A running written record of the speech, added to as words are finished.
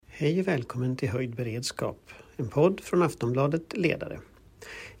Hej och välkommen till Höjd, beredskap, en podd från Aftonbladet Ledare.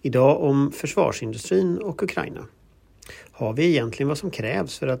 Idag om försvarsindustrin och Ukraina. Har vi egentligen vad som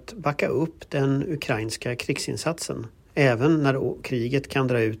krävs för att backa upp den ukrainska krigsinsatsen, även när kriget kan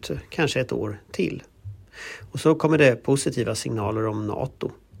dra ut kanske ett år till? Och så kommer det positiva signaler om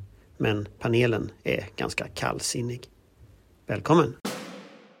NATO, men panelen är ganska kallsinnig. Välkommen!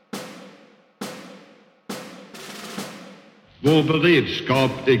 Vår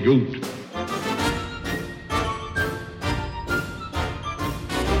beredskap är god.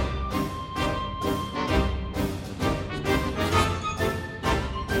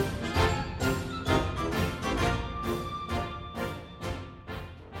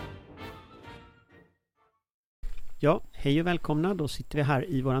 Ja, hej och välkomna. Då sitter vi här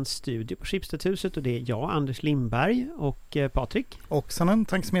i våran studio på Schibstedhuset och det är jag, Anders Lindberg och Patrik. Oksanen,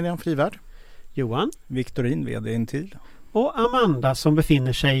 tankesmedjan Frivärd. Johan. Wiktorin, vd Intil. Och Amanda som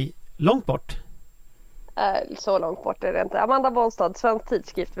befinner sig långt bort. Så långt bort är det inte. Amanda Wollstad, svensk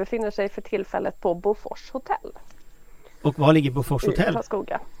tidskrift, befinner sig för tillfället på Bofors hotell. Och var ligger Bofors hotell?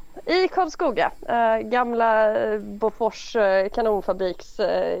 I Karlskoga. Gamla Bofors kanonfabriks,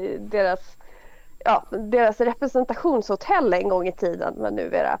 deras representationshotell en gång i tiden, men nu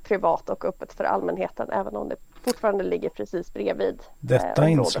är det privat och öppet för allmänheten, även om det fortfarande ligger precis bredvid. Detta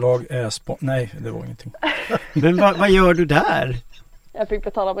inslag är nej, det var ingenting. Men vad gör du där? Jag fick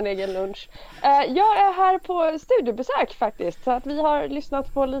betala min egen lunch. Jag är här på studiebesök faktiskt, så att vi har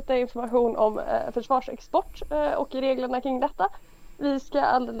lyssnat på lite information om försvarsexport och reglerna kring detta. Vi ska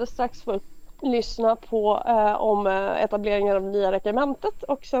alldeles strax få lyssna på om etableringen av nya regementet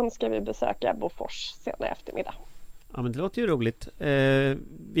och sen ska vi besöka Bofors senare eftermiddag. Ja, men det låter ju roligt.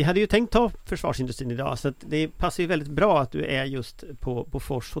 Vi hade ju tänkt ta försvarsindustrin idag, så att det passar ju väldigt bra att du är just på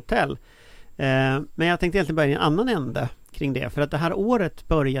Bofors hotell. Men jag tänkte egentligen börja i en annan ände kring det, för att det här året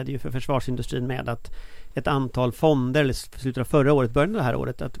började ju för försvarsindustrin med att ett antal fonder, eller slutet av förra året, började det här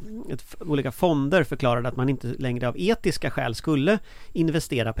året, att olika fonder förklarade att man inte längre av etiska skäl skulle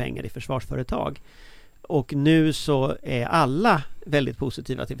investera pengar i försvarsföretag. Och nu så är alla väldigt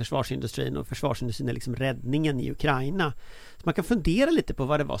positiva till försvarsindustrin, och försvarsindustrin är liksom räddningen i Ukraina. Så man kan fundera lite på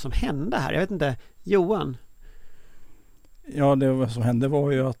vad det var som hände här. Jag vet inte, Johan? Ja, det som hände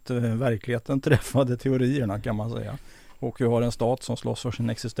var ju att verkligheten träffade teorierna, kan man säga. Och vi har en stat som slåss för sin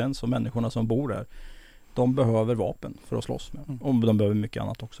existens, och människorna som bor där, de behöver vapen för att slåss med. Och de behöver mycket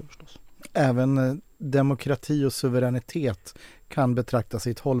annat också förstås. Även demokrati och suveränitet kan betraktas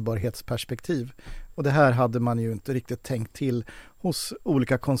i ett hållbarhetsperspektiv. Och det här hade man ju inte riktigt tänkt till hos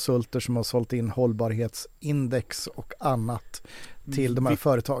olika konsulter som har sålt in hållbarhetsindex och annat till de här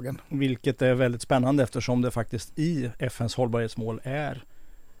företagen. Vilket är väldigt spännande, eftersom det faktiskt i FNs hållbarhetsmål är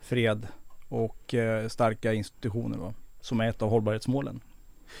fred och starka institutioner, som är ett av hållbarhetsmålen.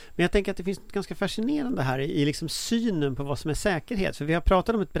 Men jag tänker att det finns ganska fascinerande här i liksom synen på vad som är säkerhet. För vi har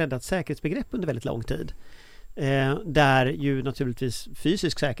pratat om ett breddat säkerhetsbegrepp under väldigt lång tid. Där ju naturligtvis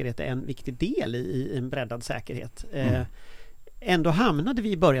fysisk säkerhet är en viktig del i en breddad säkerhet. Ändå hamnade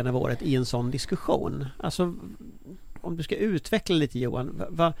vi i början av året i en sån diskussion. Alltså, om du ska utveckla lite, Johan,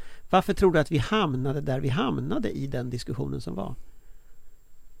 varför tror du att vi hamnade där vi hamnade i den diskussionen som var?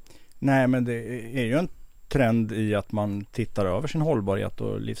 Nej, men det är ju en trend i att man tittar över sin hållbarhet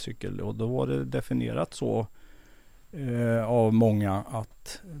och livscykel, och då var det definierat så av många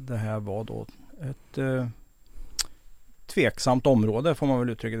att det här var då ett tveksamt område, får man väl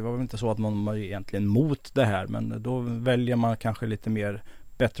uttrycka. Det var väl inte så att man var egentligen mot det här, men då väljer man kanske lite mer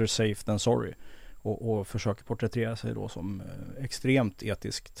better safe than sorry och försöker porträttera sig då som extremt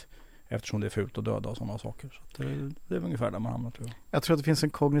etiskt, eftersom det är fult att döda och sådana saker. Så det är ungefär där man hamnar, tror jag. Jag tror att det finns en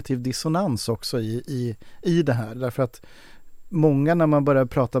kognitiv dissonans också i det här. Därför att många, när man börjar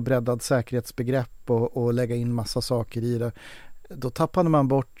prata breddad säkerhetsbegrepp och lägga in massa saker i det, då tappade man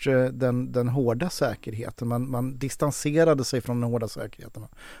bort den hårda säkerheten. Man distanserade sig från den hårda säkerheten.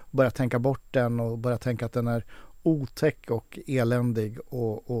 Började tänka bort den och började tänka att den är otäck och eländig,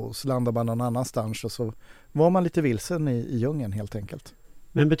 och så landar man någon annanstans, och så var man lite vilsen i djungeln helt enkelt.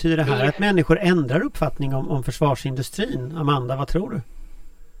 Men betyder det här att människor ändrar uppfattning om försvarsindustrin? Amanda, vad tror du?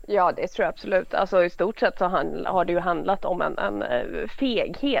 Ja, det tror jag absolut. Alltså, i stort sett så har det ju handlat om en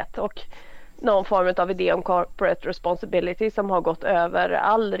feghet och någon form av idé om corporate responsibility som har gått över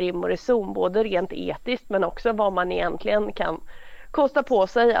all rim och reson, både rent etiskt men också vad man egentligen kan kosta på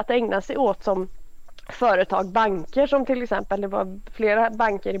sig att ägna sig åt som företag. Banker, som till exempel, det var flera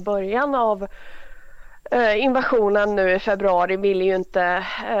banker i början av invasionen nu i februari ville ju inte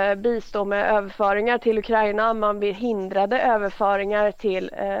bistå med överföringar till Ukraina. Man hindrade överföringar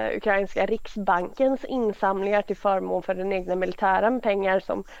till ukrainska riksbankens insamlingar till förmån för den egna militären. Pengar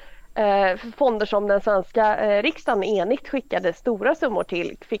som fonder som den svenska riksdagen enigt skickade stora summor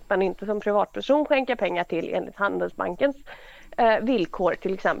till fick man inte som privatperson skänka pengar till enligt Handelsbankens villkor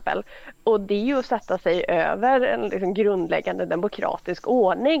till exempel. Och det är ju att sätta sig över en liksom grundläggande demokratisk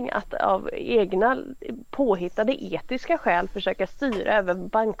ordning, att av egna påhittade etiska skäl försöka styra över vad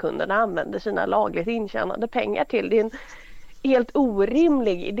bankkunderna använder sina lagligt intjänade pengar till. Det är en helt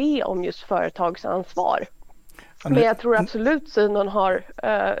orimlig idé om just företagsansvar. Men jag tror absolut synen har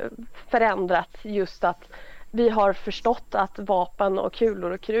förändrats, just att vi har förstått att vapen och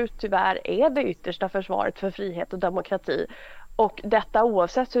kulor och krut tyvärr är det yttersta försvaret för frihet och demokrati. Och detta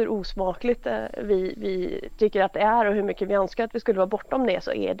oavsett hur osmakligt vi tycker att det är och hur mycket vi önskar att vi skulle vara bortom det,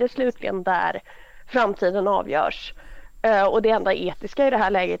 så är det slutligen där framtiden avgörs. Och det enda etiska i det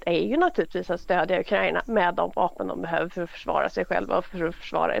här läget är ju naturligtvis att stödja Ukraina med de vapen de behöver för att försvara sig själva och för att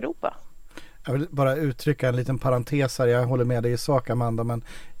försvara Europa. Jag vill bara uttrycka en liten parentes här. Jag håller med dig i sak, Amanda, men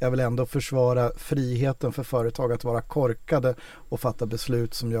jag vill ändå försvara friheten för företag att vara korkade och fatta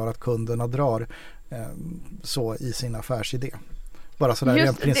beslut som gör att kunderna drar så i sin affärsidé. Bara sådär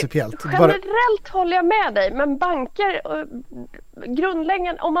rent principiellt. Generellt håller jag med dig, men banker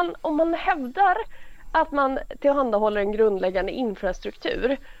grundläggande, om man hävdar att man tillhandahåller en grundläggande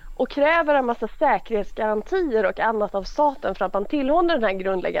infrastruktur och kräver en massa säkerhetsgarantier och annat av staten för att man tillhåller den här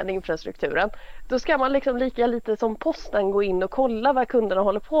grundläggande infrastrukturen, då ska man liksom lika lite som posten gå in och kolla vad kunderna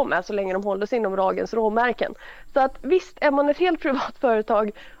håller på med så länge de håller sig inom lagens råmärken. Så att visst, är man ett helt privat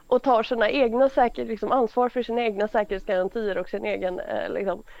företag och tar sina egna ansvar för sina egna säkerhetsgarantier och sin egen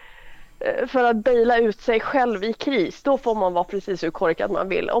för att baila ut sig själv i kris, då får man vara precis hur korkad man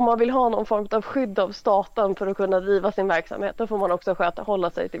vill. Om man vill ha någon form av skydd av staten för att kunna driva sin verksamhet, då får man också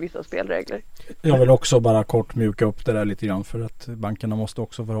hålla sig till vissa spelregler. Jag vill också bara kort mjuka upp det där lite grann, för att bankerna måste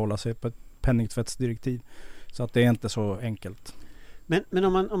också förhålla sig på ett penningtvättsdirektiv. Så att det är inte så enkelt. Men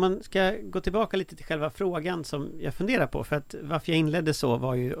om man ska gå tillbaka lite till själva frågan som jag funderar på, för att varför jag inledde så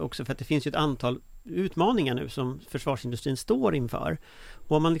var ju också för att det finns ju ett antal utmaningar nu som försvarsindustrin står inför.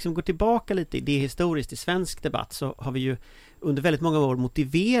 Och om man liksom går tillbaka lite i det historiskt i svensk debatt, så har vi ju under väldigt många år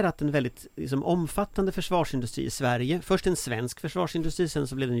motiverat en väldigt omfattande försvarsindustri i Sverige. Först en svensk försvarsindustri, sen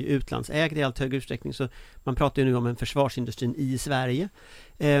så blev den ju utlandsägd i allt högre utsträckning, så man pratar ju nu om en försvarsindustrin i Sverige.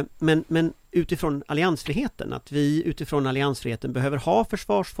 Men utifrån alliansfriheten, att vi utifrån alliansfriheten behöver ha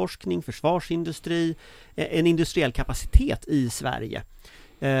försvarsforskning, försvarsindustri, en industriell kapacitet i Sverige.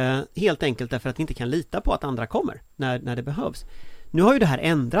 Helt enkelt därför att vi inte kan lita på att andra kommer när det behövs. Nu har ju det här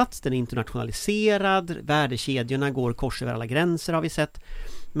ändrats, den är internationaliserad, värdekedjorna går kors över alla gränser har vi sett.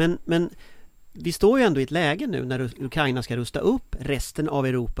 Men vi står ju ändå i ett läge nu när Ukraina ska rusta upp, resten av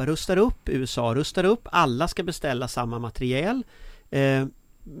Europa rustar upp, USA rustar upp, alla ska beställa samma materiel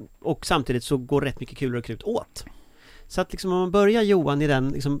och samtidigt så går rätt mycket kulor och krut åt. Så att om man börjar, Johan, i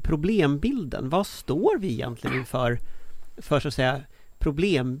den problembilden, vad står vi egentligen inför för så att säga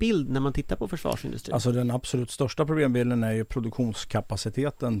problembild när man tittar på försvarsindustrin? Alltså den absolut största problembilden är ju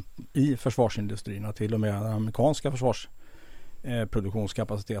produktionskapaciteten i försvarsindustrin, och till och med den amerikanska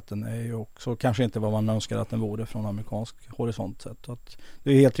försvarsproduktionskapaciteten är ju också kanske inte vad man önskar att den vore från amerikansk horisont sett. Att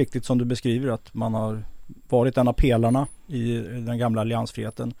det är helt riktigt som du beskriver, att man har varit en av pelarna i den gamla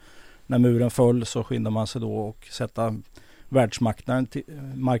alliansfriheten. När muren föll så skyndade man sig då och sätta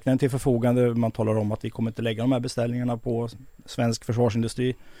världsmarknaden till förfogande. Man talar om att vi kommer inte lägga de här beställningarna på svensk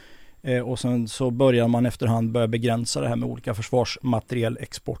försvarsindustri. Och sen så börjar man efterhand börja begränsa det här med olika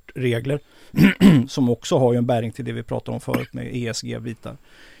försvarsmaterielexportregler som också har ju en bäring till det vi pratade om förut med ESG-bitar.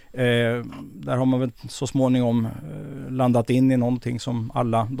 Där har man väl så småningom landat in i någonting som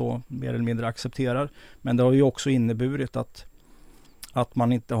alla då mer eller mindre accepterar. Men det har ju också inneburit att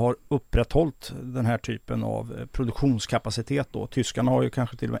man inte har upprätthållit den här typen av produktionskapacitet då. Tyskarna har ju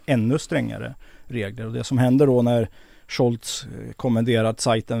kanske till och med ännu strängare regler, och det som händer då när Scholz kommenderar att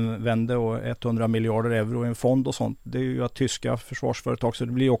sajten vände och 100 miljarder euro i en fond och sånt, det är ju att tyska försvarsföretag, så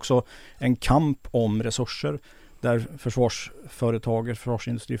det blir också en kamp om resurser där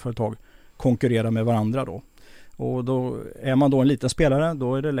försvarsindustriföretag konkurrerar med varandra då. Och då är man då en liten spelare,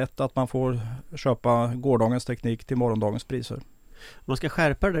 då är det lätt att man får köpa gårdagens teknik till morgondagens priser. Om man ska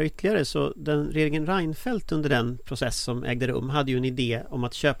skärpa det där ytterligare, så den regeringen Reinfeldt under den process som ägde rum hade ju en idé om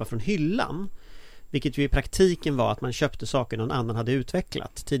att köpa från hyllan, vilket ju i praktiken var att man köpte saker någon annan hade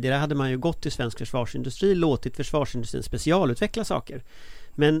utvecklat. Tidigare hade man ju gått till svensk försvarsindustri, låtit försvarsindustrin specialutveckla saker.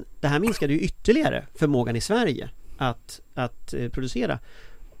 Men det här minskade ju ytterligare förmågan i Sverige att producera.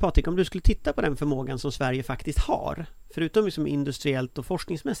 Patrik, om du skulle titta på den förmågan som Sverige faktiskt har, förutom liksom industriellt och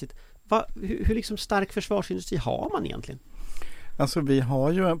forskningsmässigt, hur liksom stark försvarsindustri har man egentligen? Alltså vi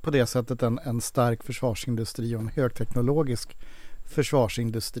har ju på det sättet en stark försvarsindustri och en högteknologisk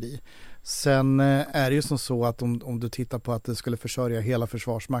försvarsindustri. Sen är det ju som så att om du tittar på att det skulle försörja hela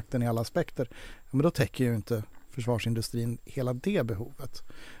försvarsmakten i alla aspekter, men då täcker ju inte försvarsindustrin hela det behovet.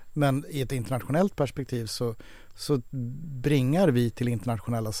 Men i ett internationellt perspektiv så bringar vi till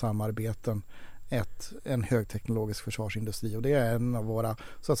internationella samarbeten en högteknologisk försvarsindustri, och det är en av våra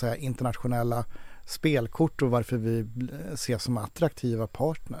så att säga internationella spelkort och varför vi ses som attraktiva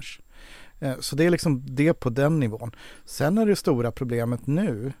partners. Så det är liksom det på den nivån. Sen är det stora problemet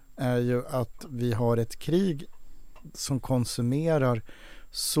nu är ju att vi har ett krig som konsumerar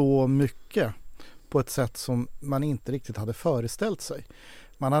så mycket på ett sätt som man inte riktigt hade föreställt sig.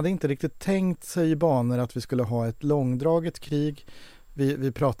 Man hade inte riktigt tänkt sig i banor att vi skulle ha ett långdraget krig.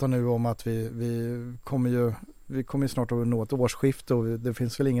 Vi pratar nu om att vi kommer ju snart att nå ett årsskifte, och det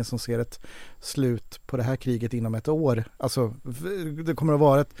finns väl ingen som ser ett slut på det här kriget inom ett år. Alltså det kommer att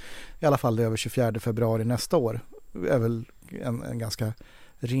vara i alla fall över 24 februari nästa år. Det är väl en ganska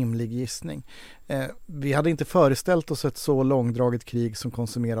rimlig gissning. Vi hade inte föreställt oss ett så långdraget krig som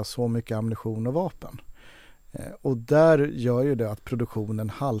konsumerar så mycket ammunition och vapen. Och där gör ju det att produktionen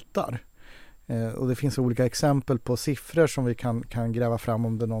haltar. Och det finns olika exempel på siffror som vi kan gräva fram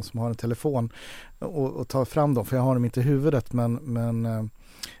om det är någon som har en telefon och ta fram dem, för jag har dem inte i huvudet, men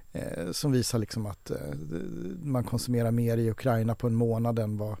som visar liksom att man konsumerar mer i Ukraina på en månad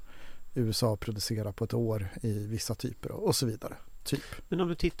än vad USA producerar på ett år i vissa typer och så vidare. Men om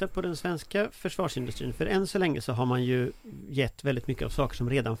du tittar på den svenska försvarsindustrin, för än så länge så har man ju gett väldigt mycket av saker som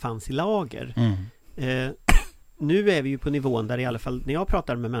redan fanns i lager. Nu är vi ju på nivån där, i alla fall när jag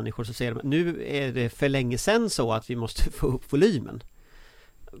pratar med människor så säger de att nu är det för länge sedan så att vi måste få upp volymen.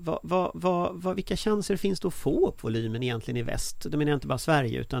 Vilka chanser finns det att få upp volymen egentligen i väst? Det menar jag inte bara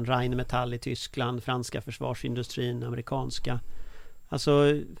Sverige, utan Rheinmetall i Tyskland, franska försvarsindustrin, amerikanska.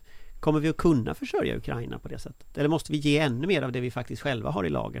 Alltså, kommer vi att kunna försörja Ukraina på det sättet? Eller måste vi ge ännu mer av det vi faktiskt själva har i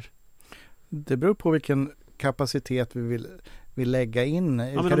lager? Det beror på vilken kapacitet vi vill lägga in.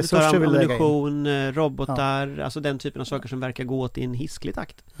 Ja, men resurser vi lägga in. Robotar, alltså den typen av saker som verkar gå åt i en hisklig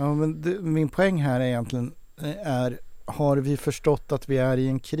takt. Ja, men min poäng här är egentligen har vi förstått att vi är i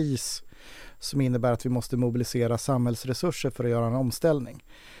en kris som innebär att vi måste mobilisera samhällsresurser för att göra en omställning.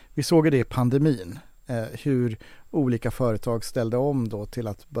 Vi såg det i pandemin, hur olika företag ställde om då till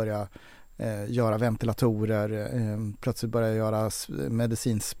att börja göra ventilatorer, plötsligt börja göra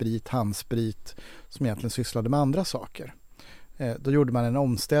medicinsprit, handsprit, som egentligen sysslade med andra saker. Då gjorde man en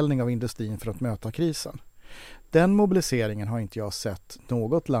omställning av industrin för att möta krisen. Den mobiliseringen har inte jag sett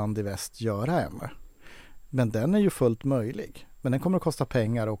något land i väst göra ännu. Men den är ju fullt möjlig. Men den kommer att kosta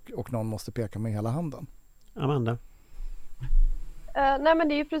pengar och någon måste peka med hela handen. Amanda? Nej, men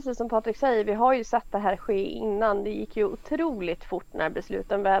det är ju precis som Patrik säger, vi har ju sett det här ske innan. Det gick ju otroligt fort när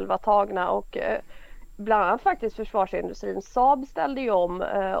besluten väl var tagna, och bland annat faktiskt försvarsindustrin. Saab ställde ju om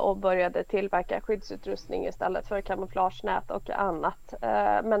och började tillverka skyddsutrustning istället för kamouflagenät och annat.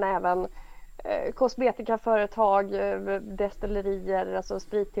 Men även kosmetikaföretag, destillerier, alltså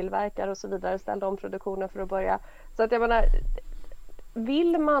sprittillverkare och så vidare ställde om produktionen för att börja. Så att jag menar,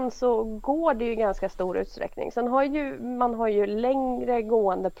 vill man så går det ju i ganska stor utsträckning. Sen man har ju längre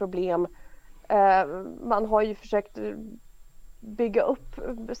gående problem. Man har ju försökt bygga upp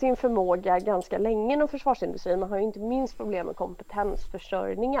sin förmåga ganska länge inom försvarsindustrin. Man har ju inte minst problem med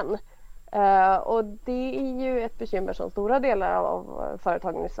kompetensförsörjningen. Och det är ju ett bekymmer som stora delar av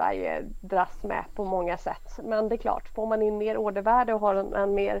företagen i Sverige dras med på många sätt. Men det är klart, får man in mer ordervärde och har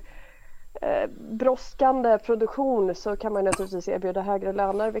en mer brådskande produktion så kan man naturligtvis erbjuda högre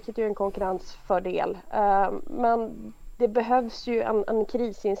löner, vilket är en konkurrensfördel. Men det behövs ju en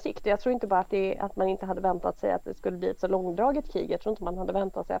krisinsikt. Jag tror inte bara att man inte hade väntat sig att det skulle bli ett så långdraget krig. Jag tror inte man hade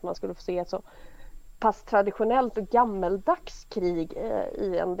väntat sig att man skulle få se ett så pass traditionellt och gammeldags krig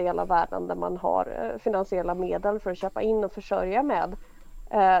i en del av världen där man har finansiella medel för att köpa in och försörja med.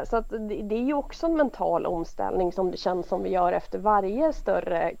 Så att det är ju också en mental omställning som det känns som vi gör efter varje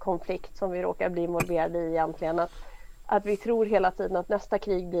större konflikt som vi råkar bli involverade i egentligen. Att vi tror hela tiden att nästa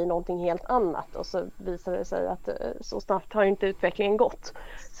krig blir någonting helt annat, och så visar det sig att så snabbt har inte utvecklingen gått.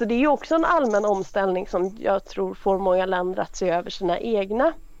 Så det är ju också en allmän omställning som jag tror får många länder att se över sina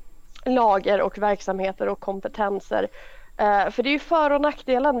egna lager och verksamheter och kompetenser. För det är ju för- och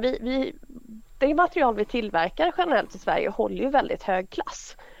nackdelen. Det material vi tillverkar generellt i Sverige håller ju väldigt hög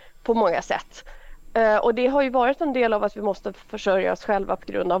klass på många sätt. Och det har ju varit en del av att vi måste försörja oss själva på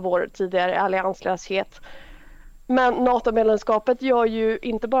grund av vår tidigare allianslöshet. Men NATO-medlemskapet gör ju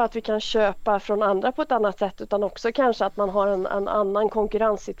inte bara att vi kan köpa från andra på ett annat sätt utan också kanske att man har en annan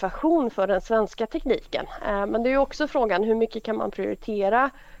konkurrenssituation för den svenska tekniken. Men det är ju också frågan hur mycket kan man prioritera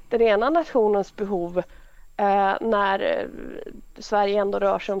den ena nationens behov när Sverige ändå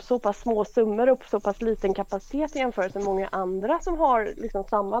rör sig om så pass små summor och så pass liten kapacitet jämfört med många andra som har liksom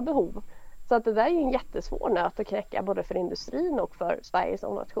samma behov. Så att det där är ju en jättesvår nöt att knäcka både för industrin och för Sverige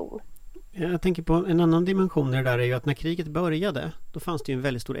som nation. Jag tänker på en annan dimension där är ju att när kriget började då fanns det ju en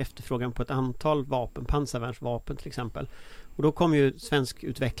väldigt stor efterfrågan på ett antal vapen, pansarvärnsvapen till exempel. Och då kom ju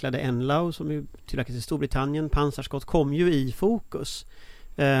svenskutvecklade Enlau som ju tillverkas i Storbritannien, pansarskott kom ju i fokus.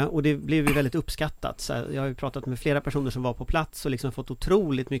 Och det blev ju väldigt uppskattat. Så jag har ju pratat med flera personer som var på plats och liksom fått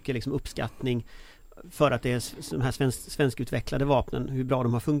otroligt mycket liksom uppskattning för att det är de här svenskutvecklade vapnen, hur bra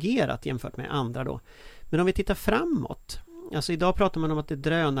de har fungerat jämfört med andra då. Men om vi tittar framåt, alltså idag pratar man om att det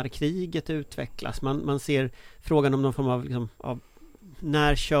drönarkriget utvecklas. Man ser frågan om någon form av, liksom, av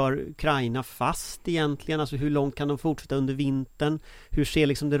när kör Ukraina fast egentligen? Alltså hur långt kan de fortsätta under vintern? Hur ser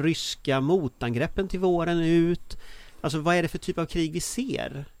liksom det ryska motangreppen till våren ut? Alltså vad är det för typ av krig vi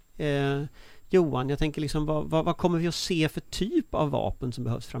ser? Johan, jag tänker liksom vad kommer vi att se för typ av vapen som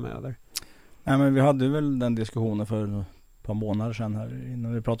behövs framöver? Nej, men vi hade väl den diskussionen för ett par månader sedan här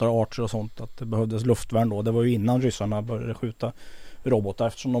innan vi pratade archer och sånt att det behövdes luftvärn då. Det var ju innan ryssarna började skjuta robotar.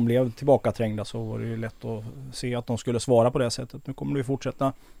 Eftersom de blev tillbakaträngda så var det ju lätt att se att de skulle svara på det sättet. Nu kommer vi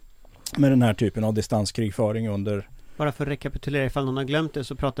fortsätta med den här typen av distanskrigföring under... Bara för att rekapitulera ifall någon har glömt det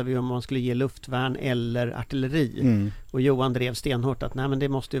så pratade vi om man skulle ge luftvärn eller artilleri. Och Johan drev stenhårt att nej, men det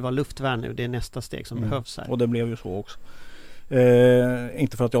måste ju vara luftvärn nu, det är nästa steg som behövs här. Och det blev ju så också.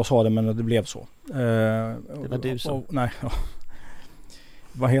 Inte för att jag sa det, men det blev så. Det var du som. Nej, ja.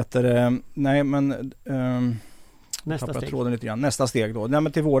 Vad heter det? Nej, men nästa steg. Tråden lite grann. Nästa steg då. Nej,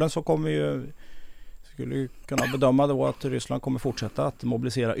 men till våren så kommer vi skulle ju kunna bedöma då att Ryssland kommer fortsätta att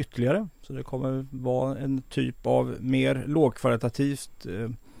mobilisera ytterligare. Så det kommer vara en typ av mer lågkvalitativt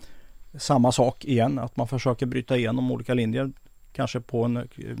samma sak igen. Att man försöker bryta igenom olika linjer. Kanske på en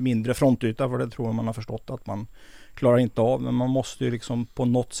mindre frontyta, för det tror jag man har förstått att man klarar inte av. Men man måste ju liksom på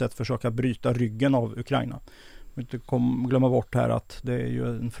något sätt försöka bryta ryggen av Ukraina. Inte glömma bort här att det är ju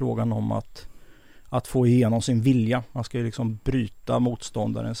en frågan om att få igenom sin vilja. Man ska ju liksom bryta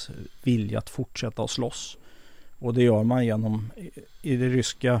motståndarens vilja att fortsätta att slåss. Och det gör man i det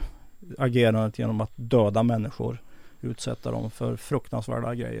ryska agerandet genom att döda människor. Utsätta dem för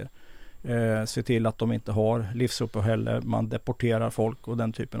fruktansvärda grejer. Se till att de inte har livsuppehälle. Man deporterar folk och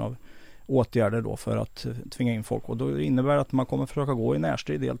den typen av åtgärder då för att tvinga in folk. Och då innebär det att man kommer försöka gå i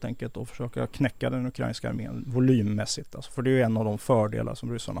närstrid helt enkelt och försöka knäcka den ukrainska armén volymmässigt. Alltså, för det är ju en av de fördelar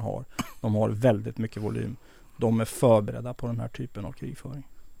som ryssarna har. De har väldigt mycket volym. De är förberedda på den här typen av krigföring.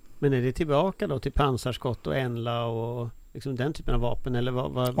 Men är det tillbaka då till pansarskott och Enla och liksom den typen av vapen? Eller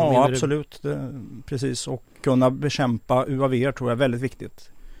vad ja, menar absolut. Precis. Och kunna bekämpa UAV tror jag är väldigt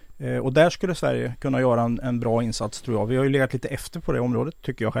viktigt. Och där skulle Sverige kunna göra en bra insats tror jag. Vi har ju legat lite efter på det området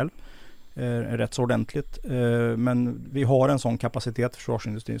tycker jag själv. Rätt så ordentligt. Men vi har en sån kapacitet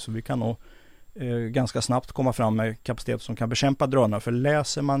försvarsindustrin så vi kan nog ganska snabbt komma fram med kapacitet som kan bekämpa drönare. För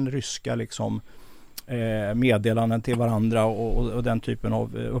läser man ryska liksom, meddelanden till varandra och den typen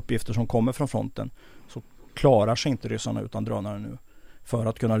av uppgifter som kommer från fronten så klarar sig inte ryssarna utan drönare nu för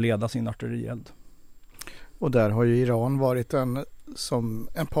att kunna leda sin artillerield. Och där har ju Iran varit en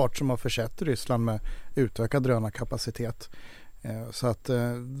part som har försett Ryssland med utökad drönarkapacitet. Så att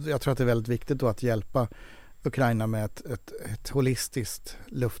jag tror att det är väldigt viktigt då att hjälpa Ukraina med ett holistiskt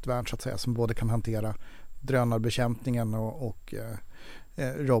luftvärn så att säga som både kan hantera drönarbekämpningen och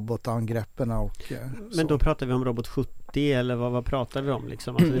robotangreppen. Men då pratar vi om robot 70 eller vad pratar vi om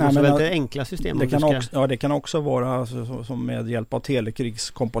liksom? Alltså, det måste vara väldigt enkla system. Det kan också vara alltså, som med hjälp av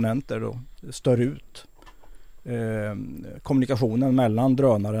telekrigskomponenter då, stör ut kommunikationen mellan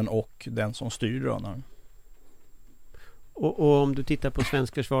drönaren och den som styr drönaren. Och om du tittar på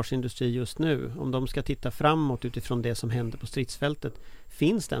svensk försvarsindustri just nu, om de ska titta framåt utifrån det som händer på stridsfältet,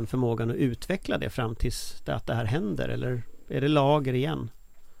 finns den förmågan att utveckla det fram tills att det här händer? Eller är det lager igen?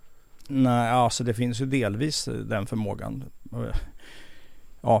 Nej, alltså det finns ju delvis den förmågan.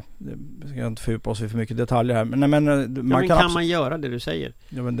 Ja, det ska jag inte fördjupa oss i för mycket detaljer här. Men kan man göra det du säger?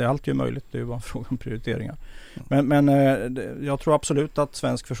 Ja, men det är alltid möjligt. Det är ju bara en fråga om prioriteringar. Men jag tror absolut att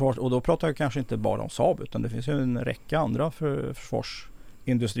svensk försvars... Och då pratar jag kanske inte bara om Saab utan det finns ju en räcka andra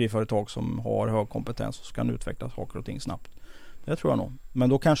försvarsindustriföretag som har hög kompetens och kan utveckla saker och ting snabbt. Det tror jag nog. Men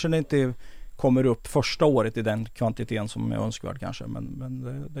då kanske det inte kommer upp första året i den kvantiteten som är önskvärd kanske. Men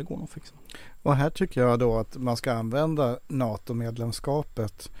det går nog att fixa. Och här tycker jag då att man ska använda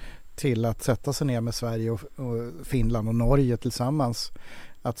NATO-medlemskapet till att sätta sig ner med Sverige och Finland och Norge tillsammans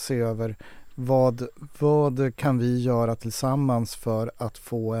att se över vad kan vi göra tillsammans för att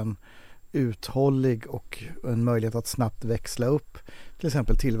få en uthållig och en möjlighet att snabbt växla upp till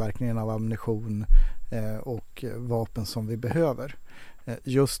exempel tillverkningen av ammunition och vapen som vi behöver.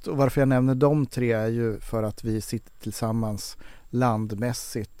 Just och varför jag nämner de tre är ju för att vi sitter tillsammans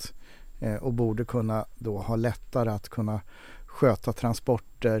landmässigt och borde kunna då ha lättare att kunna sköta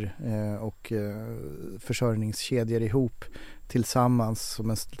transporter och försörjningskedjor ihop tillsammans som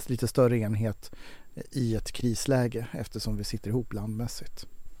en lite större enhet i ett krisläge eftersom vi sitter ihop landmässigt.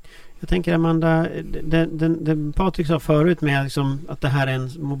 Jag tänker Amanda, det Patrik sa förut med liksom att det här är en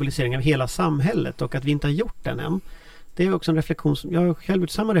mobilisering av hela samhället och att vi inte har gjort den än. Det är också en reflektion, jag har själv gjort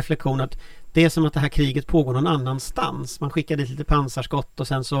samma reflektion att det är som att det här kriget pågår någon annanstans. Man skickar dit lite pansarskott och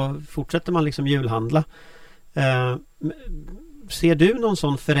sen så fortsätter man liksom julhandla. Ser du någon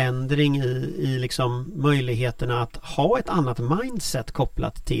sån förändring i liksom möjligheterna att ha ett annat mindset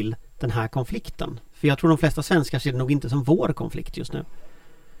kopplat till den här konflikten? För jag tror de flesta svenskar ser det nog inte som vår konflikt just nu.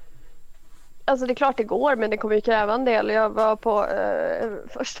 Alltså det är klart det går, men det kommer ju kräva en del. Jag var på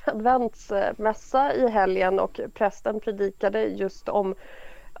första adventsmässa i helgen och prästen predikade just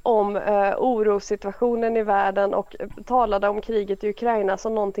om orosituationen i världen och talade om kriget i Ukraina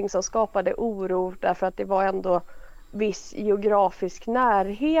som någonting som skapade oro därför att det var ändå viss geografisk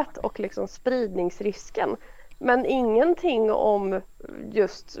närhet och liksom spridningsrisken. Men ingenting om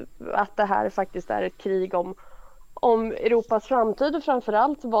just att det här faktiskt är ett krig om Europas framtid och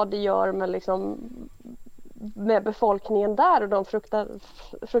framförallt vad det gör med befolkningen där och de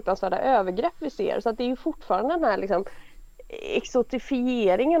fruktansvärda övergrepp vi ser. Så att det är ju fortfarande den här liksom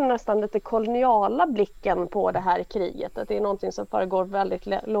exotifieringen, nästan lite koloniala blicken på det här kriget. Att det är någonting som föregår väldigt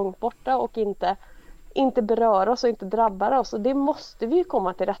långt borta och inte berör oss och inte drabbar oss. Och det måste vi ju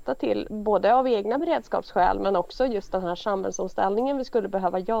komma till rätta till, både av egna beredskapsskäl men också just den här samhällsomställningen vi skulle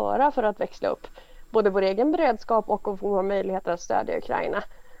behöva göra för att växla upp både vår egen beredskap och våra möjligheter att stödja Ukraina.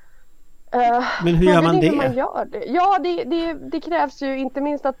 Men hur gör man det? Ja, det krävs ju inte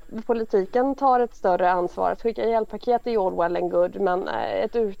minst att politiken tar ett större ansvar. Att skicka hjälppaket är all well and good, men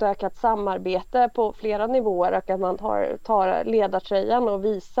ett utökat samarbete på flera nivåer och att man tar ledartröjan och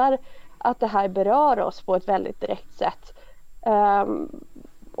visar att det här berör oss på ett väldigt direkt sätt.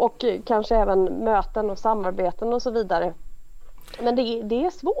 Och kanske även möten och samarbeten och så vidare. Men det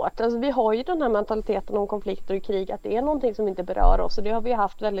är svårt. Alltså, vi har ju den här mentaliteten om konflikter och krig att det är någonting som inte berör oss och det har vi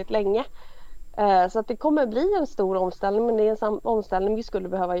haft väldigt länge. Så att det kommer bli en stor omställning, men det är en omställning vi skulle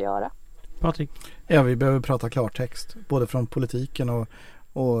behöva göra. Patrik? Ja, vi behöver prata klartext både från politiken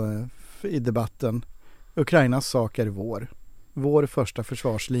och i debatten. Ukrainas sak är vår första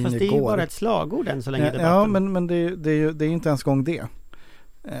försvarslinje går. Fast det är ju bara ett slagord än så länge i debatten. Ja, men det är inte ens gång det.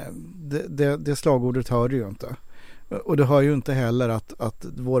 Det slagordet hör du ju inte. Och det hör ju inte heller att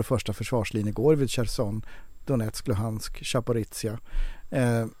vår första försvarslinje går vid Cherson, Donetsk, Luhansk, Zaporizjzja.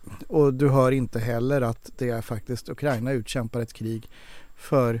 Och du hör inte heller att det är faktiskt Ukraina utkämpar ett krig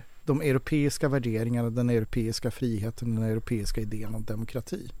för de europeiska värderingarna, den europeiska friheten, den europeiska idén om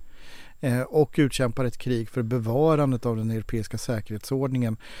demokrati. Och utkämpar ett krig för bevarandet av den europeiska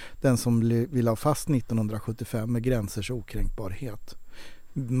säkerhetsordningen, den som vill ha fast 1975 med gränsers okränkbarhet.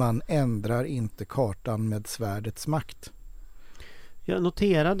 Man ändrar inte kartan med svärdets makt. Jag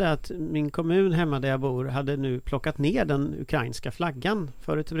noterade att min kommun hemma där jag bor hade nu plockat ner den ukrainska flaggan.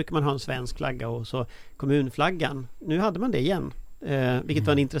 Förut brukar man ha en svensk flagga och så kommunflaggan. Nu hade man det igen. Vilket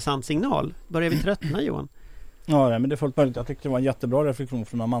var en intressant signal. Börjar vi tröttna, Johan? Ja, men det är fullt möjligt. Jag tyckte det var en jättebra reflektion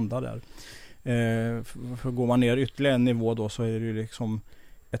från Amanda där. För går man ner ytterligare en nivå då så är det ju liksom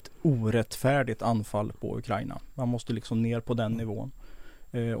ett orättfärdigt anfall på Ukraina. Man måste liksom ner på den nivån.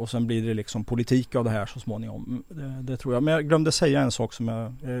 Och sen blir det liksom politik av det här så småningom. Det tror jag. Men jag glömde säga en sak som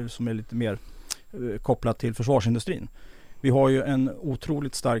är lite mer kopplat till försvarsindustrin. Vi har ju en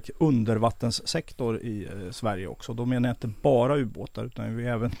otroligt stark undervattenssektor i Sverige också. Då menar jag inte bara ubåtar utan vi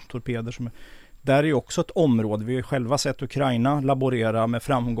har även torpeder. Där är också ett område. Vi har själva sett Ukraina laborera med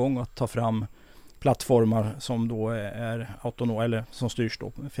framgång att ta fram plattformar som då är autonoma eller som styrs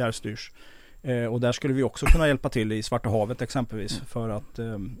då, fjärrstyrs. Och där skulle vi också kunna hjälpa till i Svarta havet exempelvis för att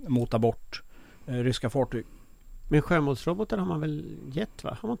mota bort ryska fartyg. Men sjömålsrobotar har man väl gett,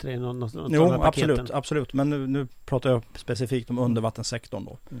 va? Har man inte det någon Jo, absolut. Men nu pratar jag specifikt om undervattenssektorn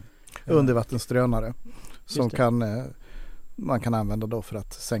då. Undervattensdrönare som man kan använda då för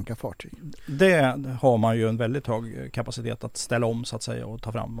att sänka fartyg. Det har man ju en väldigt hög kapacitet att ställa om så att säga och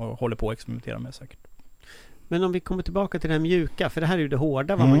ta fram och håller på att experimentera med säkert. Men om vi kommer tillbaka till det här mjuka, för det här är ju det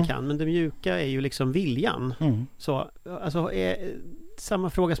hårda vad man kan, men det mjuka är ju liksom viljan. Så, alltså, samma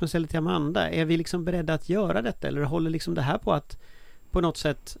fråga som jag ställde till Amanda. Är vi liksom beredda att göra detta? Eller håller liksom det här på att på något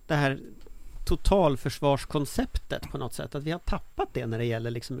sätt det här totalförsvarskonceptet på något sätt, att vi har tappat det när det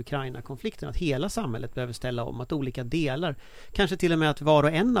gäller liksom Ukraina-konflikten, att hela samhället behöver ställa om, att olika delar, kanske till och med att var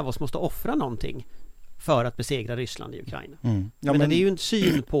och en av oss måste offra någonting för att besegra Ryssland i Ukraina. Ja, men det är ju en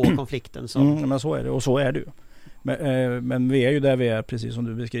syn på konflikten som... men så är det, och så är det ju. Men vi är ju där vi är, precis som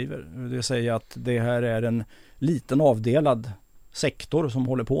du beskriver. Det vill säga att det här är en liten avdelad sektor som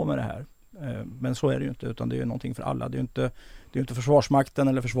håller på med det här. Men så är det ju inte, utan det är ju någonting för alla. Det är ju inte Försvarsmakten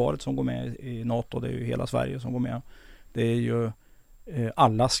eller försvaret som går med i NATO, det är ju hela Sverige som går med. Det är ju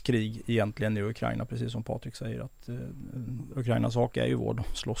allas krig egentligen i Ukraina, precis som Patrik säger, att Ukrainas sak är ju vår, de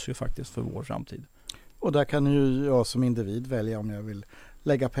slåss ju faktiskt för vår framtid. Och där kan ju jag som individ välja om jag vill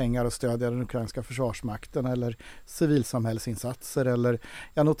lägga pengar och stödja den ukrainska försvarsmakten eller civilsamhällsinsatser. Eller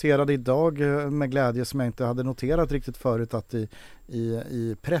jag noterade idag med glädje, som jag inte hade noterat riktigt förut, att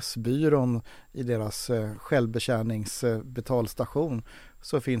i Pressbyrån, i deras självbetjäningsbetalstation,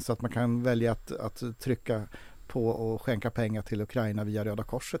 så finns det att man kan välja att trycka på och skänka pengar till Ukraina via Röda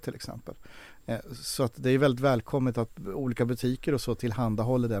Korset till exempel. Så att det är väldigt välkommet att olika butiker och så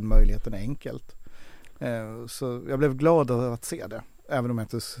tillhandahåller den möjligheten enkelt. Så jag blev glad att se det. Även om jag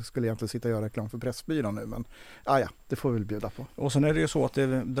inte skulle egentligen sitta och göra reklam för Pressbyrån nu. Men ja, det får vi väl bjuda på. Och sen är det ju så att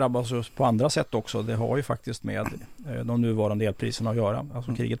det drabbas oss på andra sätt också. Det har ju faktiskt med de nuvarande elpriserna att göra.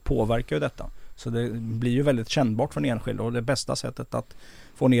 Alltså kriget påverkar ju detta. Så det blir ju väldigt kännbart för den enskilda. Och det bästa sättet att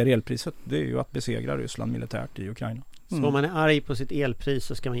få ner elpriset, det är ju att besegra Ryssland militärt i Ukraina. Så om man är arg på sitt elpris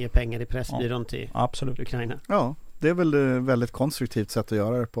så ska man ge pengar i Pressbyrån till Ukraina? Ja, det är väl ett väldigt konstruktivt sätt att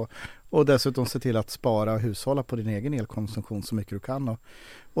göra det på. Och dessutom se till att spara och hushålla på din egen elkonsumtion så mycket du kan.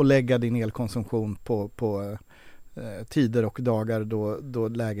 Och lägga din elkonsumtion på tider och dagar då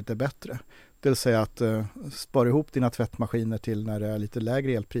läget är bättre. Det vill säga att spara ihop dina tvättmaskiner till när det är lite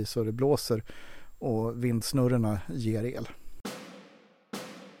lägre elpris och det blåser och vindsnurrorna ger el.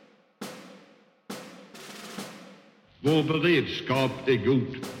 Vår beredskap är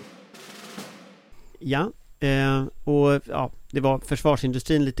god. Ja, det var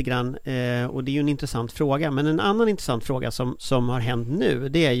försvarsindustrin lite grann, och det är ju en intressant fråga. Men en annan intressant fråga som har hänt nu,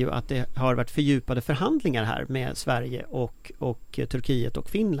 det är ju att det har varit fördjupade förhandlingar här med Sverige och Turkiet och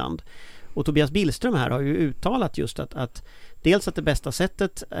Finland. Och Tobias Billström här har ju uttalat just att dels att det bästa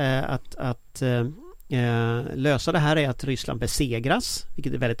sättet att lösa det här är att Ryssland besegras,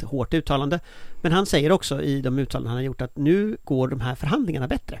 vilket är ett väldigt hårt uttalande. Men han säger också i de uttalanden han har gjort att nu går de här förhandlingarna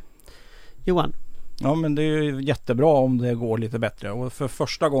bättre. Johan? Ja, men det är ju jättebra om det går lite bättre. Och för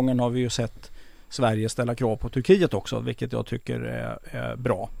första gången har vi ju sett Sverige ställa krav på Turkiet också, vilket jag tycker är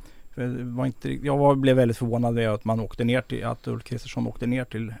bra. Jag blev väldigt förvånad över att man åkte ner till, att Ulf Kristersson åkte ner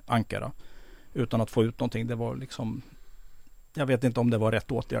till Ankara utan att få ut någonting. Det var liksom, jag vet inte om det var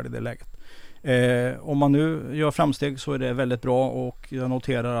rätt åtgärd i det läget. Om man nu gör framsteg så är det väldigt bra, och jag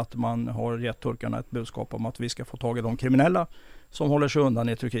noterar att man har gett turkarna ett budskap om att vi ska få tag i de kriminella som håller sig undan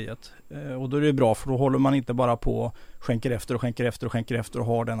i Turkiet. Och då är det bra, för då håller man inte bara på skänker efter och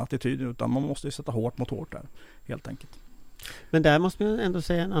har den attityden, utan man måste ju sätta hårt mot hårt där, helt enkelt. Men där måste man ändå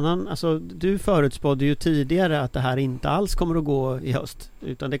säga en annan, alltså du förutspådde ju tidigare att det här inte alls kommer att gå i höst,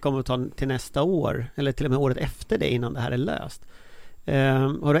 utan det kommer att ta till nästa år, eller till och med året efter det, innan det här är löst.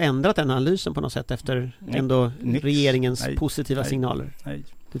 Har du ändrat den analysen på något sätt efter ändå regeringens positiva signaler? Nej.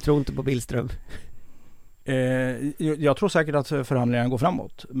 Du tror inte på Billström? Jag tror säkert att förhandlingarna går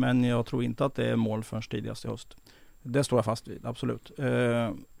framåt, men jag tror inte att det är mål förrän tidigast i höst. Det står jag fast vid, absolut.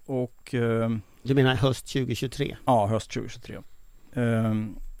 Du menar höst 2023? Ja, höst 2023.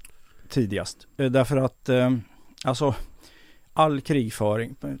 Tidigast. Därför att alltså all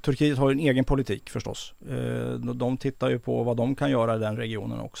krigföring, Turkiet har en egen politik förstås. De tittar ju på vad de kan göra i den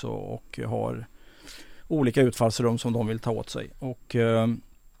regionen också, och har olika utfallsrum som de vill ta åt sig.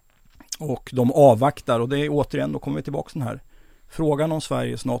 Och de avvaktar, och det är återigen, då kommer vi tillbaka till den här frågan om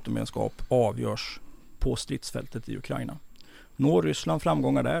Sveriges NATO-medlemskap avgörs på stridsfältet i Ukraina. Når Ryssland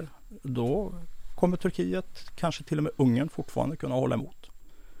framgångar där, då kommer Turkiet, kanske till och med Ungern, fortfarande kunna hålla emot.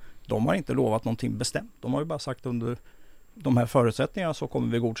 De har inte lovat någonting bestämt. De har ju bara sagt under de här förutsättningarna så kommer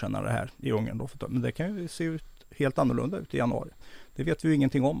vi godkänna det här i Ungern då. Men det kan ju se ut helt annorlunda ut i januari. Det vet vi ju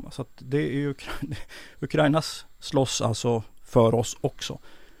ingenting om. Så att det är ju Ukrainas slåss alltså för oss också.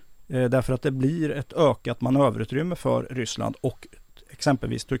 Därför att det blir ett ökat manöverutrymme för Ryssland och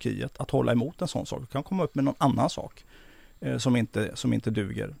exempelvis Turkiet att hålla emot en sån sak. Det kan komma upp med någon annan sak som inte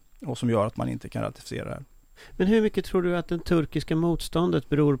duger och som gör att man inte kan ratificera det här. Men hur mycket tror du att det turkiska motståndet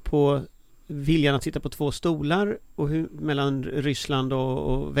beror på viljan att sitta på två stolar och mellan Ryssland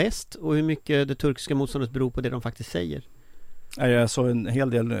och väst, och hur mycket det turkiska motståndet beror på det de faktiskt säger? Så en hel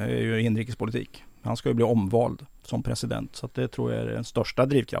del är ju inrikespolitik. Han ska ju bli omvald som president, så att det tror jag är den största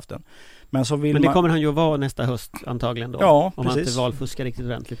drivkraften. Men det kommer han ju vara nästa höst antagligen då. Ja, om precis. han inte valfuskar riktigt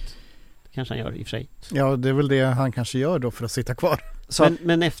ordentligt. Det kanske han gör i och för sig. Ja, det är väl det han kanske gör då för att sitta kvar.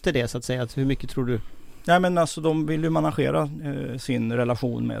 Men efter det så att säga, hur mycket tror du? Nej, men alltså de vill ju managera sin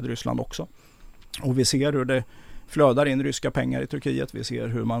relation med Ryssland också. Och vi ser hur det flödar in ryska pengar i Turkiet. Vi ser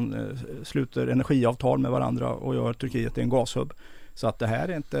hur man sluter energiavtal med varandra och gör Turkiet till en gashubb. Så att det här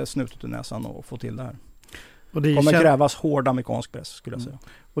är inte snutet ur näsan att få till det här. Och det kommer krävas hård amerikansk press, skulle jag säga.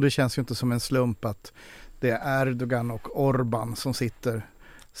 Och det känns ju inte som en slump att det är Erdogan och Orbán som sitter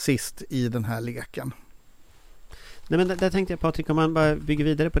sist i den här leken. Nej, men där tänkte jag, Patrik, om man bara bygger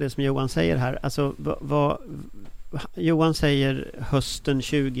vidare på det som Johan säger här. Alltså vad Johan säger hösten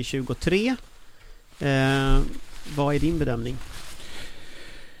 2023. Vad är din bedömning?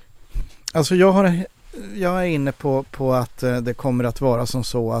 Alltså jag är inne på att det kommer att vara som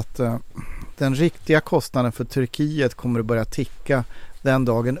så att den riktiga kostnaden för Turkiet kommer att börja ticka den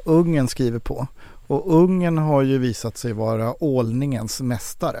dagen Ungern skriver på. Och Ungern har ju visat sig vara ålningens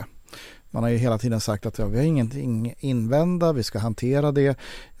mästare. Man har ju hela tiden sagt att vi har ingenting invända, vi ska hantera det.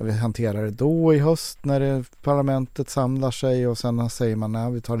 Jag vill hantera det då i höst när parlamentet samlar sig, och sen säger man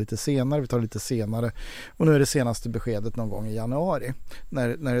nej, vi tar lite senare. Och nu är det senaste beskedet någon gång i januari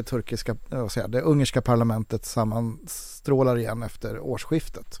när det ungerska parlamentet sammanstrålar igen efter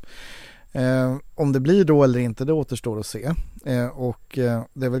årsskiftet. Om det blir då eller inte, det återstår att se. Och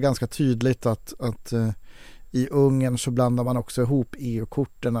det är väl ganska tydligt att i Ungern så blandar man också ihop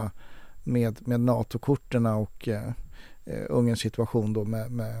EU-korterna med NATO-korterna och Ungerns situation då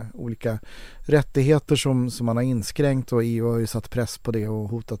med olika rättigheter som man har inskränkt, och EU har ju satt press på det och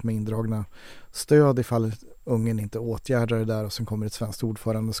hotat med indragna stöd ifall Ungern inte åtgärdar det där, och sen kommer ett svenskt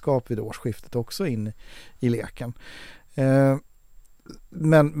ordförandeskap vid årsskiftet också in i leken.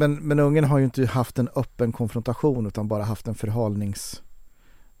 Men Ungern har ju inte haft en öppen konfrontation utan bara haft en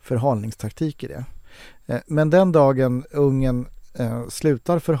förhalningstaktik i det. Men den dagen Ungern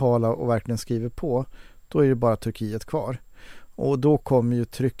slutar förhala och verkligen skriver på, då är det bara Turkiet kvar. Och då kommer ju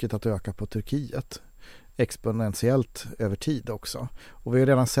trycket att öka på Turkiet exponentiellt över tid också. Och vi har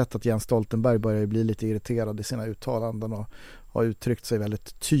redan sett att Jens Stoltenberg börjar bli lite irriterad i sina uttalanden och har uttryckt sig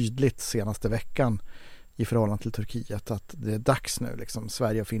väldigt tydligt senaste veckan i förhållande till Turkiet att det är dags nu, liksom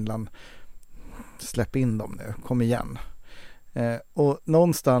Sverige och Finland, släpp in dem nu, kom igen. Och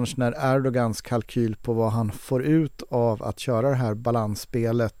någonstans när Erdogans kalkyl på vad han får ut av att köra det här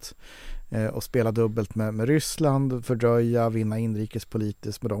balansspelet och spela dubbelt med Ryssland, fördröja, vinna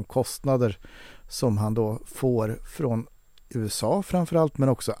inrikespolitiskt med de kostnader som han då får från USA framförallt, men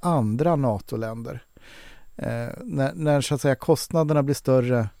också andra NATO-länder. När så att säga kostnaderna blir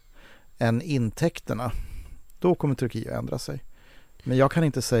större än intäkterna, då kommer Turkiet att ändra sig. Men jag kan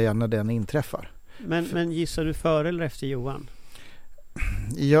inte säga när den inträffar. Men gissar du före eller efter Johan?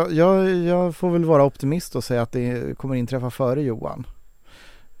 Jag får väl vara optimist och säga att det kommer inträffa före Johan.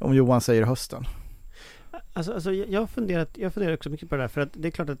 Om Johan säger hösten. Alltså jag funderar också mycket på det där, för att det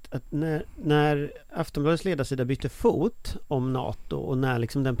är klart att när Aftonbladets ledarsida bytte fot om NATO och när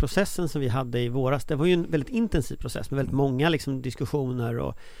liksom den processen som vi hade i våras, det var ju en väldigt intensiv process med väldigt många liksom diskussioner,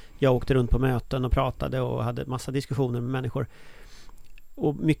 och jag åkte runt på möten och pratade och hade massa diskussioner med människor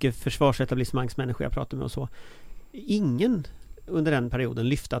och mycket försvarsetablissementsmänniskor jag pratade med och så. Ingen under den perioden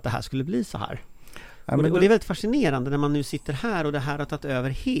lyfte att det här skulle bli så här. Ja, och det är väldigt fascinerande när man nu sitter här och det här har tagit över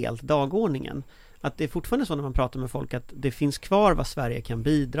helt dagordningen. Att det är fortfarande så när man pratar med folk att det finns kvar vad Sverige kan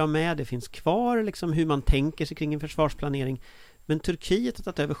bidra med. Det finns kvar liksom hur man tänker sig kring en försvarsplanering. Men Turkiet har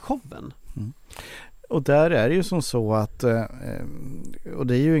tagit över showen. Mm. Och där är det ju som så att, och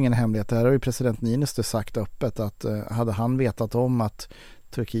det är ju ingen hemlighet, där har ju president Niinistö sagt öppet att hade han vetat om att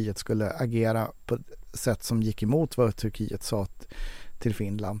Turkiet skulle agera på ett sätt som gick emot vad Turkiet sa till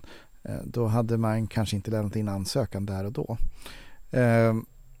Finland, då hade man kanske inte lämnat in ansökan där och då.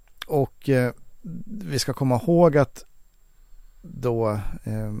 Och vi ska komma ihåg att då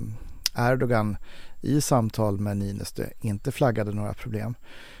Erdogan i samtal med Niinistö inte flaggade några problem.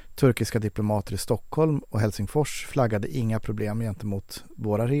 Turkiska diplomater i Stockholm och Helsingfors flaggade inga problem gentemot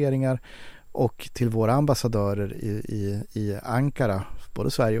våra regeringar, och till våra ambassadörer i Ankara,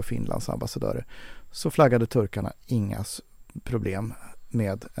 både Sverige och Finlands ambassadörer, så flaggade turkarna inga problem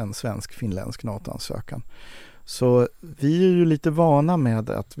med en svensk-finländsk NATO-ansökan. Så vi är ju lite vana med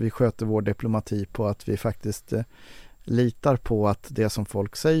att vi sköter vår diplomati på att vi faktiskt litar på att det som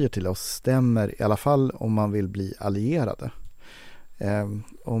folk säger till oss stämmer, i alla fall om man vill bli allierade.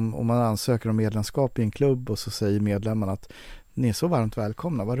 Om man ansöker om medlemskap i en klubb och så säger medlemmarna att ni är så varmt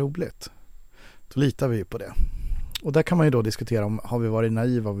välkomna, vad roligt. Då litar vi på det. Och där kan man ju då diskutera om har vi varit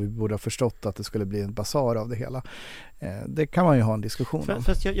naiva och vi borde ha förstått att det skulle bli en basar av det hela. Det kan man ju ha en diskussion om.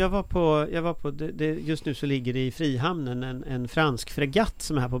 Fast jag var på just nu så ligger det i Frihamnen en fransk fregatt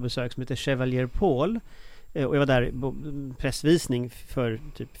som är här på besök som heter Chevalier Paul. Och jag var där på pressvisning för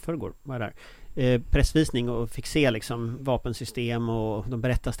typ förrgår var jag där. Pressvisning och fick se liksom vapensystem och de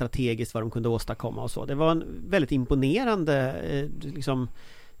berättade strategiskt vad de kunde åstadkomma och så. Det var en väldigt imponerande liksom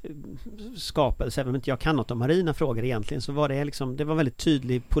skapelse, även om inte jag kan något om marina frågor egentligen, så var det liksom, det var en väldigt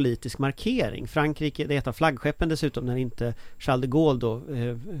tydlig politisk markering. Frankrike, det är ett av flaggskeppen dessutom när inte Charles de Gaulle då,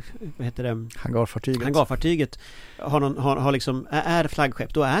 vad heter det? Hangarfartyget har liksom, är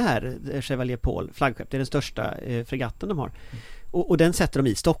flaggskepp, då är Chevalier Paul flaggskepp, det är den största fregatten de har. Och den sätter de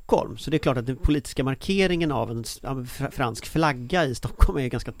i Stockholm, så det är klart att den politiska markeringen av en fransk flagga i Stockholm är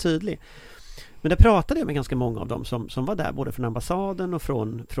ganska tydlig. Men det pratade jag med ganska många av dem som var där, både från ambassaden och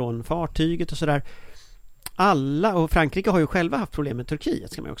från fartyget och sådär. Alla, och Frankrike har ju själva haft problem med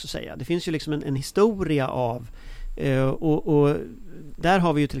Turkiet, ska man också säga. Det finns ju liksom en historia av och där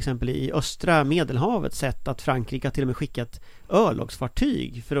har vi ju till exempel i östra Medelhavet sett att Frankrike har till och med skickat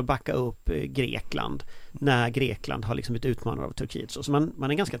örlogsfartyg för att backa upp Grekland när Grekland har liksom blivit utmanad av Turkiet. Så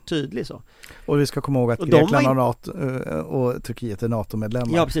man är ganska tydlig så. Och vi ska komma ihåg att Grekland och Turkiet är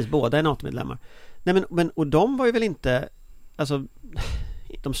NATO-medlemmar. Ja, precis. Båda är NATO-medlemmar. Nej, men och de var ju väl inte, alltså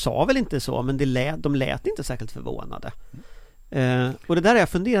de sa väl inte så, men de lät inte särskilt förvånade. Och det där har jag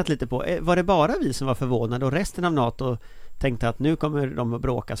funderat lite på. Var det bara vi som var förvånade och resten av NATO tänkte att nu kommer de att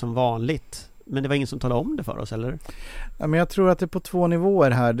bråka som vanligt? Men det var ingen som talade om det för oss, eller? Ja, men jag tror att det är på två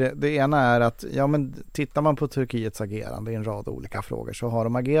nivåer här. Det ena är att tittar man på Turkiets agerande i en rad olika frågor så har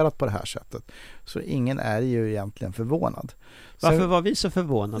de agerat på det här sättet. Så ingen är ju egentligen förvånad. Varför var vi så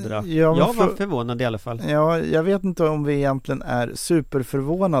förvånade då? Ja, jag var förvånad i alla fall. Ja, jag vet inte om vi egentligen är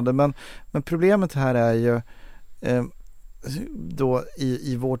superförvånade, men problemet här är ju då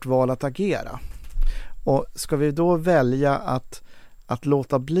i vårt val att agera. Och ska vi då välja att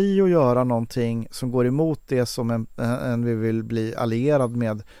låta bli att göra någonting som går emot det som en vi vill bli allierad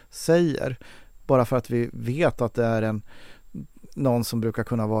med säger, bara för att vi vet att det är någon som brukar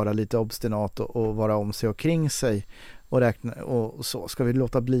kunna vara lite obstinat och vara om sig och kring sig och räkna och så, ska vi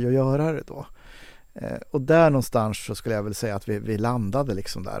låta bli att göra det då? Och där någonstans så skulle jag väl säga att vi landade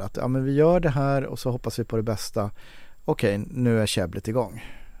liksom där, att ja, men vi gör det här och så hoppas vi på det bästa. Okej, nu är käbblet igång.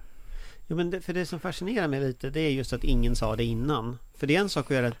 Ja, men för det som fascinerar mig lite, det är just att ingen sa det innan. För det är en sak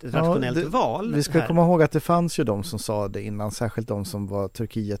att göra ett rationellt val. Vi ska komma ihåg att det fanns ju de som sa det innan, särskilt de som var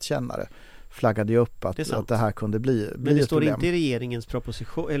Turkiet-kännare. Flaggade ju upp att det här kunde bli men det står problem. Inte i regeringens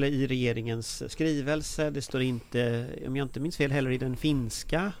proposition eller i regeringens skrivelse. Det står inte, om jag inte minns fel, heller i den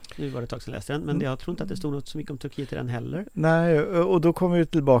finska. Nu var det ett tag sedan jag läste den, men jag tror inte att det stod något så mycket om Turkiet i den heller. Nej, och då kommer vi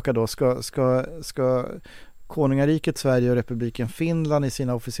tillbaka då. Ska Konungariket Sverige och Republiken Finland i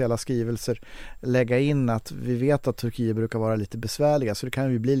sina officiella skrivelser lägga in att vi vet att Turkiet brukar vara lite besvärliga, så det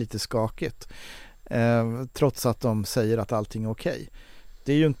kan ju bli lite skakigt trots att de säger att allting är okej.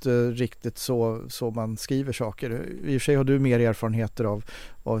 Det är ju inte riktigt så man skriver saker. I och för sig har du mer erfarenheter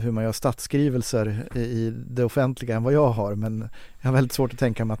av hur man gör statsskrivelser i det offentliga än vad jag har, men jag har väldigt svårt att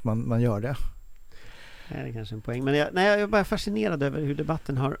tänka mig att man gör det. Det är kanske en poäng. Men jag är bara fascinerad över hur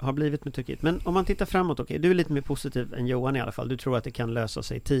debatten har blivit med Turkiet. Men om man tittar framåt, okej, du är lite mer positiv än Johan i alla fall. Du tror att det kan lösa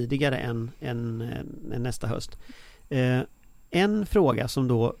sig tidigare än nästa höst. En fråga som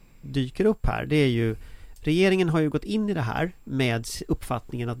då dyker upp här, det är ju, regeringen har ju gått in i det här med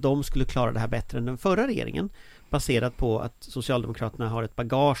uppfattningen att de skulle klara det här bättre än den förra regeringen, baserat på att Socialdemokraterna har ett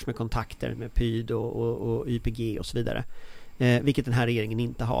bagage med kontakter med PYD och YPG och så vidare, vilket den här regeringen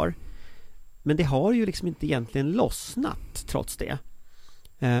inte har. Men det har ju liksom inte egentligen lossnat trots det.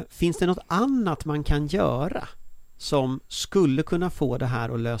 Finns det något annat man kan göra som skulle kunna få det här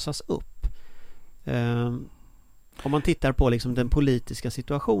att lösas upp? Om man tittar på liksom den politiska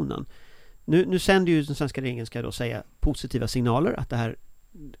situationen. Nu sänder ju den svenska regeringen, ska jag då säga, positiva signaler att det här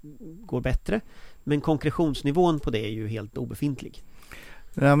går bättre. Men konkretionsnivån på det är ju helt obefintlig.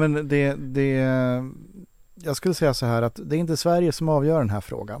 Ja, men jag skulle säga så här, att det är inte Sverige som avgör den här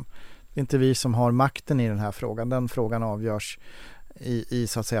frågan. Det är inte vi som har makten i den här frågan. Den frågan avgörs i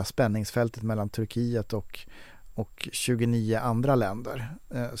så att säga spänningsfältet mellan Turkiet och 29 andra länder.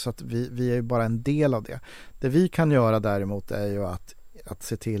 Så att vi är ju bara en del av det. Det vi kan göra däremot är ju att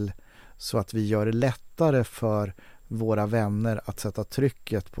se till så att vi gör det lättare för våra vänner att sätta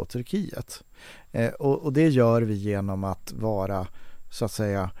trycket på Turkiet. Och det gör vi genom att vara, så att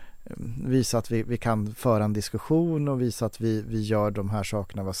säga, visa att vi kan föra en diskussion och visa att vi gör de här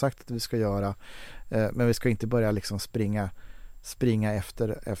sakerna vi har sagt att vi ska göra. Men vi ska inte börja liksom springa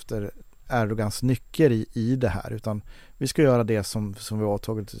efter Erdogans nycker i det här, utan vi ska göra det som vi har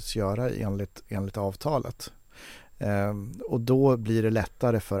tagit oss göra enligt avtalet. Och då blir det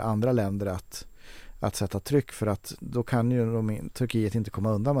lättare för andra länder att sätta tryck, för att då kan ju Turkiet inte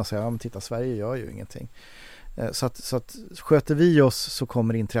komma undan och säga, ja men titta, Sverige gör ju ingenting. Så att sköter vi oss så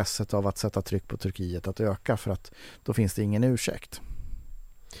kommer intresset av att sätta tryck på Turkiet att öka, för att då finns det ingen ursäkt.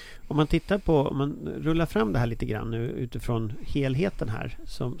 Om man rullar fram det här lite grann nu utifrån helheten här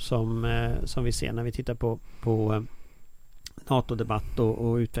som vi ser när vi tittar på NATO-debatt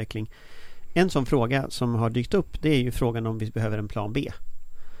och utveckling. En sån fråga som har dykt upp, det är ju frågan om vi behöver en plan B.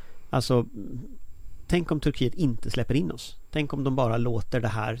 Alltså, tänk om Turkiet inte släpper in oss. Tänk om de bara låter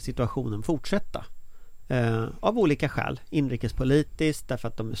den här situationen fortsätta. Av olika skäl. Inrikespolitiskt, därför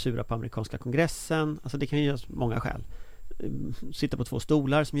att de är sura på amerikanska kongressen. Alltså det kan ju göras många skäl. Sitta på 2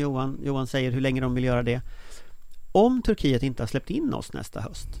 stolar som Johan säger, hur länge de vill göra det. Om Turkiet inte har släppt in oss nästa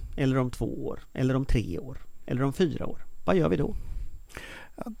höst, eller om 2 år, eller om 3 år, eller om 4 år, vad gör vi då?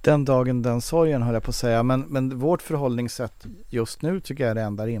 Den dagen, den sorgen, har jag på att säga. Men vårt förhållningssätt just nu tycker jag är det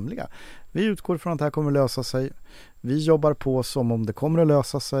enda rimliga. Vi utgår från att det här kommer att lösa sig. Vi jobbar på som om det kommer att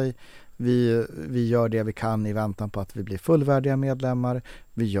lösa sig. Vi gör det vi kan i väntan på att vi blir fullvärdiga medlemmar.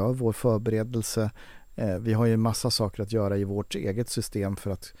 Vi gör vår förberedelse. Vi har ju en massa saker att göra i vårt eget system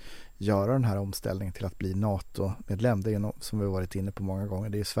för att göra den här omställningen till att bli NATO-medlem. Det är något som vi har varit inne på många gånger.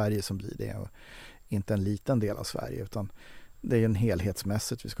 Det är Sverige som blir det, och inte en liten del av Sverige, utan det är en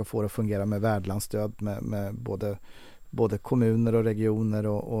helhetsmässigt. Vi ska få det att fungera med värdlandsstöd med både kommuner och regioner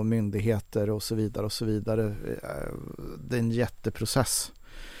och myndigheter och så vidare och så vidare. Det är en jätteprocess.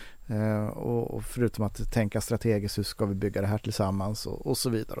 Och förutom att tänka strategiskt, hur ska vi bygga det här tillsammans och så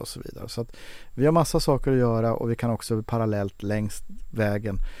vidare och så vidare. Så att vi har massa saker att göra, och vi kan också parallellt längs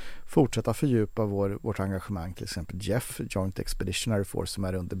vägen fortsätta fördjupa vårt engagemang, till exempel JEF, Joint Expeditionary Force, som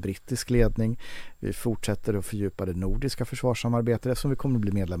är under brittisk ledning. Vi fortsätter att fördjupa det nordiska försvarssamarbetet, eftersom vi kommer att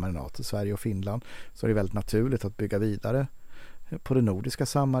bli medlemmar i NATO, Sverige och Finland, så är det väldigt naturligt att bygga vidare på det nordiska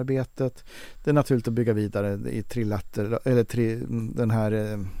samarbetet. Det är naturligt att bygga vidare i trilaterala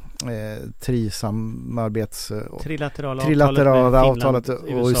avtalet med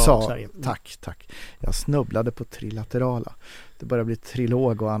USA och Sverige. Tack. Jag snubblade på trilaterala. Det börjar bli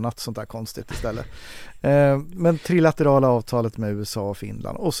trilog och annat sånt där konstigt istället. Men trilaterala avtalet med USA och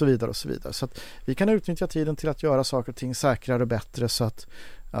Finland och så vidare och så vidare. Så att vi kan utnyttja tiden till att göra saker och ting säkrare och bättre, så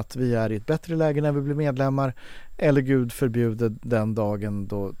att vi är i ett bättre läge när vi blir medlemmar, eller Gud förbjude den dagen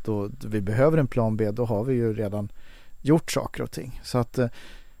då vi behöver en plan B. Då har vi ju redan gjort saker och ting. Så att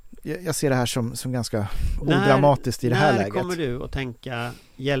jag ser det här som ganska odramatiskt i det här läget. När kommer du att tänka,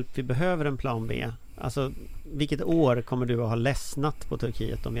 hjälp, vi behöver en plan B? Alltså, vilket år kommer du att ha ledsnat på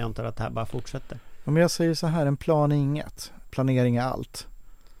Turkiet om vi antar att det här bara fortsätter? Om jag säger så här, en plan är inget. Planering är allt.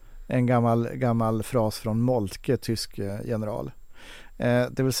 En gammal fras från Moltke, tysk general.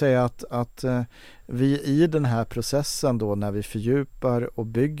 Det vill säga att vi i den här processen då, när vi fördjupar och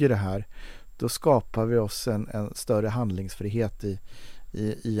bygger det här, då skapar vi oss en större handlingsfrihet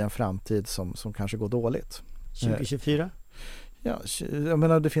i en framtid som kanske går dåligt. 2024? Ja, jag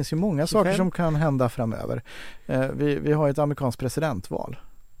menar, det finns ju många 25? saker som kan hända framöver. Vi har ett amerikanskt presidentval.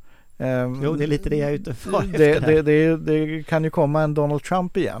 Jo, det är lite det jag är ute för. Det kan ju komma en Donald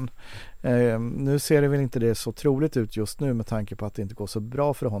Trump igen. Nu ser det väl inte det så troligt ut just nu, med tanke på att det inte går så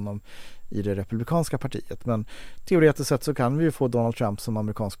bra för honom i det republikanska partiet. Men teoretiskt sett så kan vi ju få Donald Trump som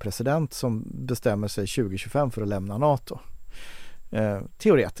amerikansk president som bestämmer sig 2025 för att lämna NATO.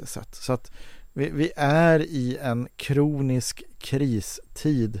 Teoretiskt sett. Så att vi är i en kronisk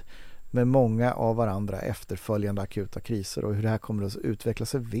kristid med många av varandra efterföljande akuta kriser, och hur det här kommer att utveckla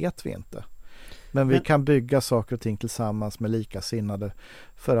sig vet vi inte. Men vi kan bygga saker och ting tillsammans med likasinnade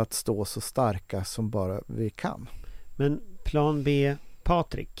för att stå så starka som bara vi kan. Men plan B,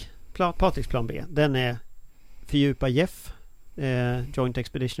 Patriks plan B, den är fördjupa JEF, Joint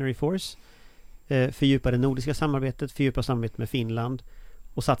Expeditionary Force, fördjupa det nordiska samarbetet, fördjupa samarbetet med Finland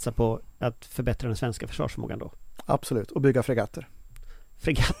och satsa på att förbättra den svenska försvarsförmågan då. Absolut, och bygga fregatter.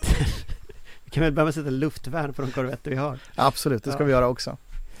 Vi kan väl börja med att sätta luftvärn på de korvetter vi har. Absolut, det ska vi göra också.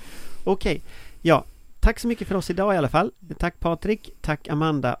 Okej, ja, tack så mycket för oss idag i alla fall. Tack Patrik, tack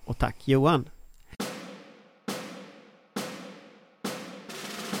Amanda och tack Johan.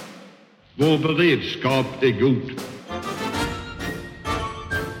 Vår beredskap är god.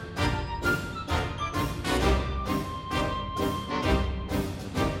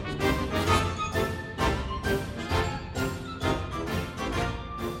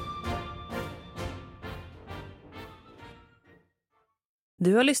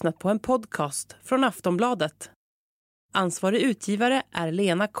 Du har lyssnat på en podcast från Aftonbladet. Ansvarig utgivare är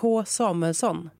Lena K. Samuelsson.